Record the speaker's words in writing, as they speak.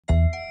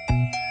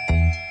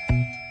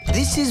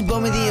This is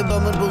Bommie the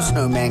Abominable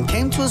Snowman.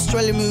 Came to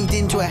Australia, moved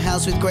into a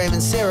house with Graham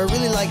and Sarah.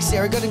 Really liked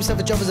Sarah, got himself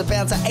a job as a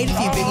bouncer, ate a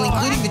few people,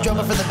 including the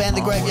drummer from the band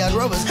The Graveyard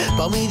Robbers,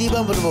 Bommie the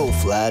Abominable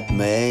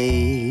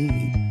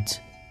Flatmate.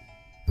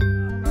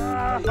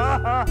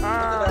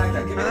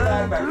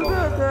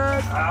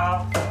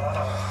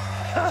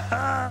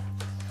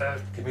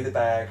 Give me the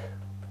bag.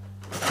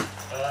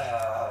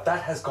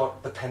 That has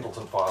got the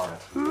Pendleton file in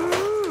it.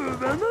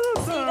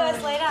 See you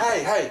guys later.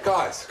 Hey,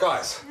 guys.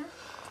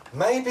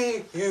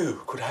 Maybe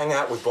you could hang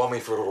out with Bommie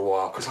for a little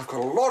while, because I've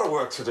got a lot of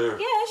work to do.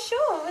 Yeah,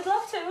 sure. We'd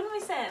love to, wouldn't we,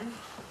 Sam?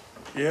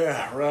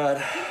 Yeah,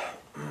 right.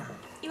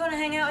 You want to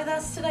hang out with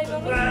us today,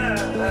 Bommie?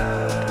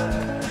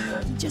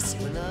 Just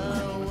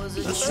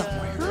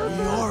somewhere.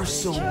 We are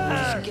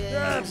somewhere.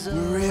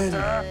 We're in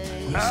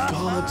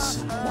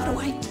Wisconsin. What do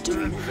I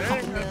do now?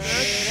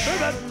 Shh.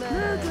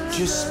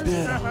 Just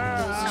spit.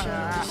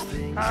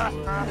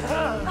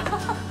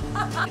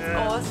 It's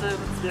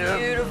awesome. It's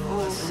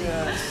beautiful.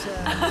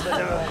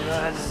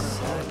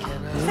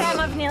 Sam,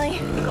 I've nearly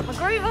got my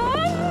groove on.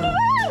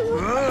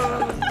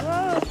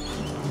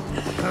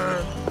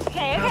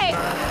 Okay.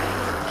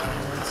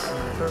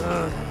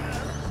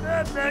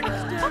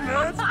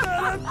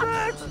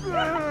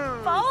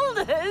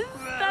 Boulders?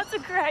 That's a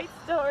great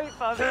story,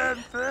 Bobby.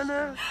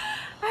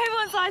 Who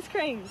wants ice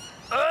creams?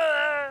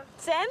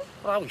 Sam?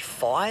 Well, are we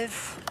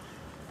 5?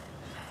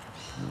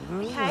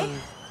 Okay.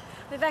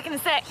 Be back in a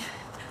sec.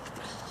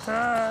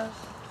 What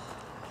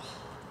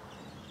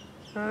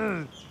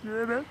are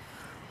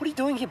you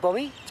doing here,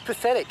 Bommie? It's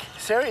pathetic.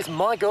 Sarah is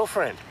my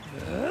girlfriend.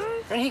 You're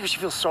in here because she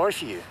feels sorry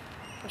for you. Why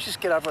don't you just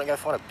get over it and go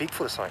find a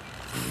Bigfoot or something?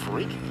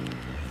 Freak.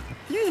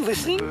 Are you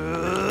listening? Hey,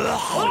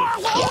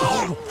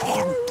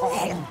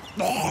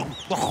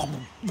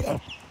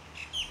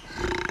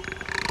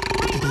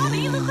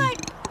 Bommie, you look like...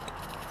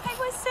 Hey,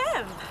 where's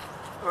Sam?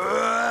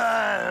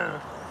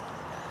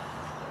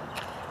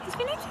 He's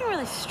been acting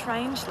really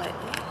strange lately.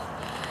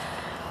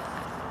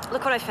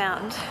 Look what I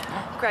found.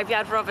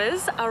 Graveyard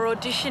Robbers are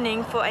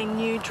auditioning for a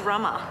new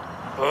drummer.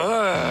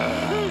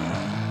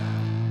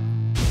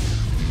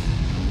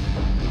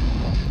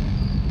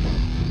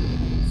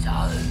 So,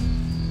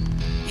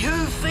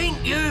 you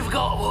think you've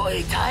got what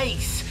it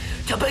takes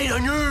to be the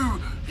new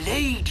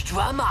lead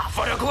drummer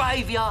for the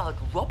Graveyard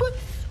Robbers?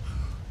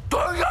 Do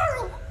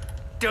you?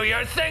 Do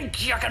you think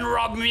you can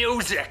rob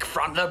music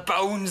from the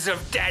bones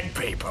of dead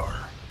people?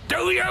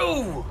 Do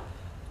you?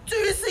 Do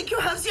you think you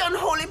have the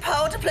unholy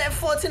power to play a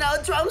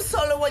 14-hour drum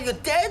solo while you're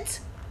dead?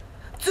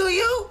 Do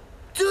you?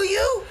 Do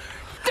you?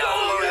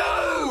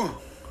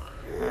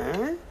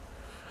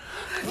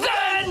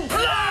 Then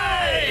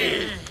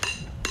play!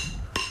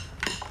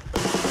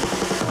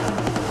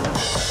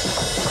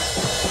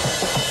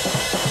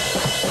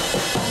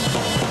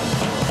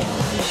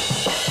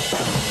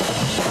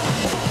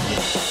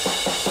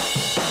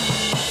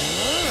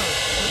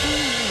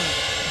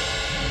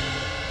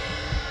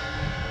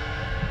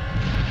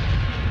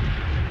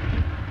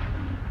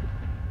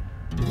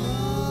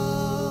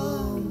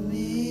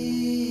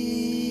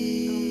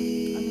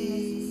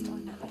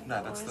 No,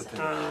 that's the thing.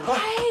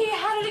 Hey,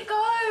 how did it go?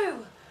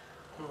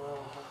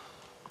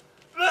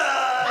 That's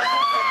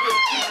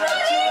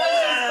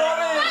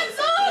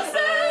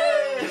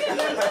awesome!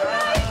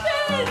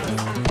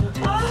 Congratulations!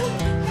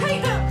 Hey,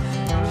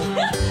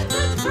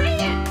 that's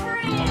brilliant!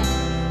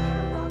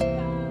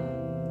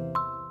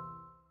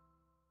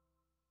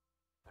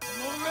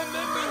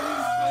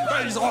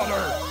 Space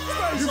order!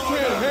 You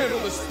can't handle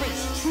the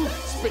space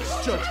truth, Space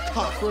Judge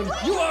Cochran.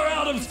 You are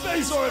out of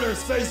space order,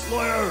 space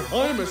lawyer.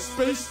 I'm a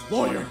space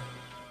lawyer.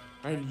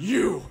 And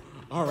you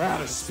are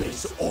out of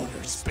space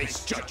order,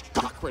 Space Judge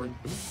Cochran.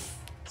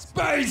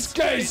 Space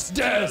case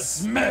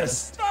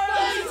dismissed.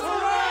 Space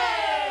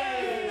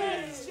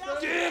hooray!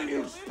 Damn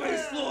you,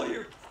 space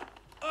lawyer!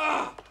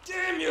 Ah,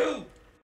 damn you!